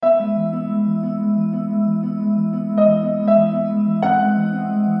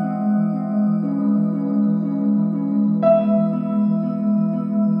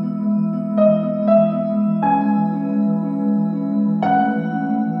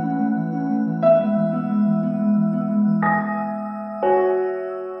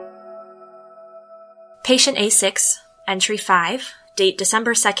Patient A6, entry 5, date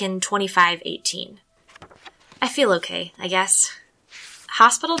December 2nd, 2518. I feel okay, I guess.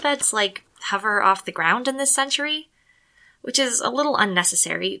 Hospital beds, hover off the ground in this century, which is a little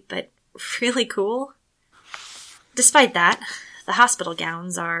unnecessary, but really cool. Despite that, the hospital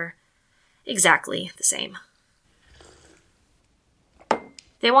gowns are exactly the same.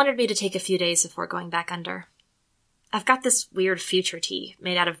 They wanted me to take a few days before going back under. I've got this weird future tea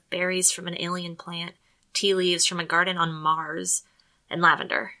made out of berries from an alien plant, tea leaves from a garden on Mars, and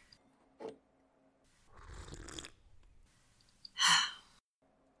lavender.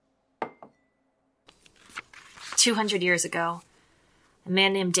 200 years ago, a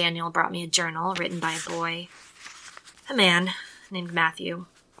man named Daniel brought me a journal written by a man named Matthew.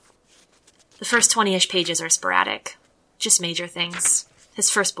 The first 20-ish pages are sporadic, just major things. His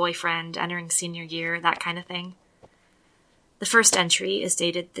first boyfriend, entering senior year, that kind of thing. The first entry is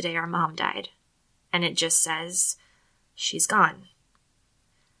dated the day our mom died, and it just says, she's gone.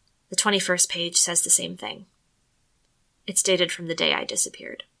 The 21st page says the same thing. It's dated from the day I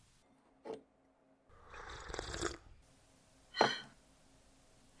disappeared. I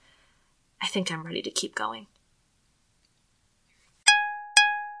think I'm ready to keep going.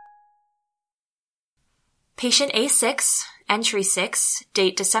 Patient A6, entry 6,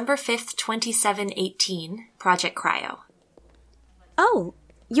 date December 5th, 2718, Project Cryo. Oh,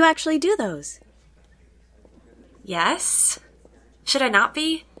 you actually do those? Yes? Should I not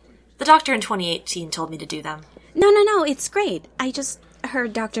be? The doctor in 2018 told me to do them. No, it's great. I just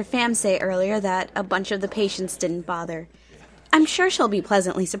heard Dr. Pham say earlier that a bunch of the patients didn't bother. I'm sure she'll be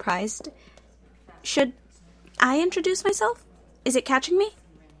pleasantly surprised. Should I introduce myself? Is it catching me?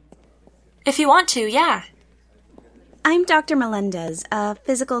 If you want to, yeah. I'm Dr. Melendez, a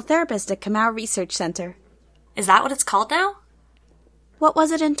physical therapist at Kamau Research Center. Is that what it's called now? What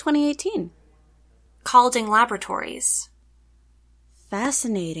was it in 2018? Calding Laboratories.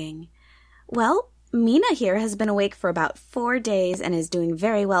 Fascinating. Well, Mina here has been awake for about 4 days and is doing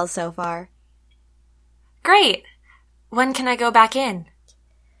very well so far. Great. When can I go back in?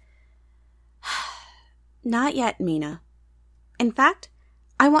 Not yet, Mina. In fact,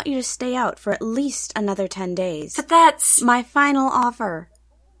 I want you to stay out for at least another 10 days. But that's... my final offer.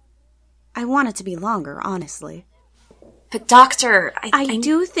 I want it to be longer, honestly. But doctor, I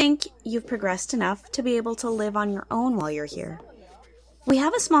do think you've progressed enough to be able to live on your own while you're here. We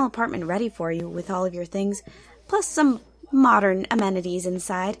have a small apartment ready for you with all of your things, plus some modern amenities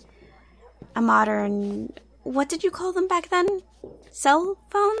inside. A modern... what did you call them back then? Cell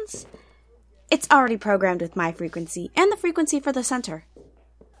phones? It's already programmed with my frequency and the frequency for the center.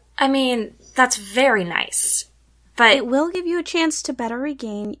 I mean, that's very nice, but... it will give you a chance to better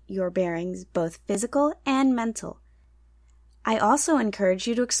regain your bearings, both physical and mental. I also encourage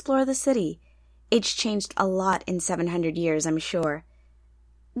you to explore the city. It's changed a lot in 700 years, I'm sure.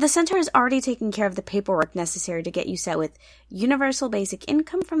 The center has already taken care of the paperwork necessary to get you set with universal basic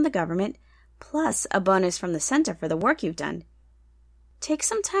income from the government, plus a bonus from the center for the work you've done. Take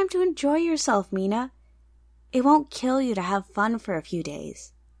some time to enjoy yourself, Mina. It won't kill you to have fun for a few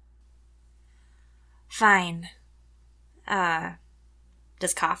days. Fine.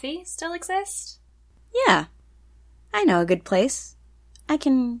 Does coffee still exist? Yeah. I know a good place. I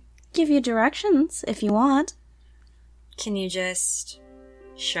can give you directions if you want. Can you just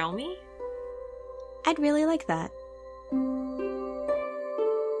show me? I'd really like that.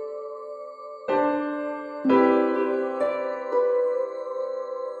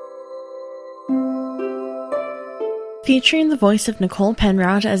 Featuring the voice of Nicole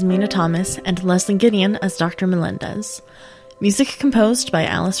Penrod as Mina Thomas and Leslie Gideon as Dr. Melendez. Music composed by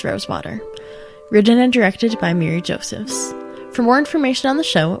Alice Rosewater. Written and directed by Miri Josephs. For more information on the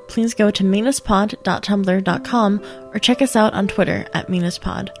show, please go to minaspod.tumblr.com or check us out on Twitter at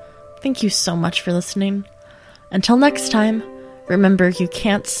minaspod. Thank you so much for listening. Until next time, remember you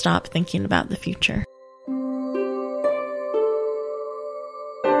can't stop thinking about the future.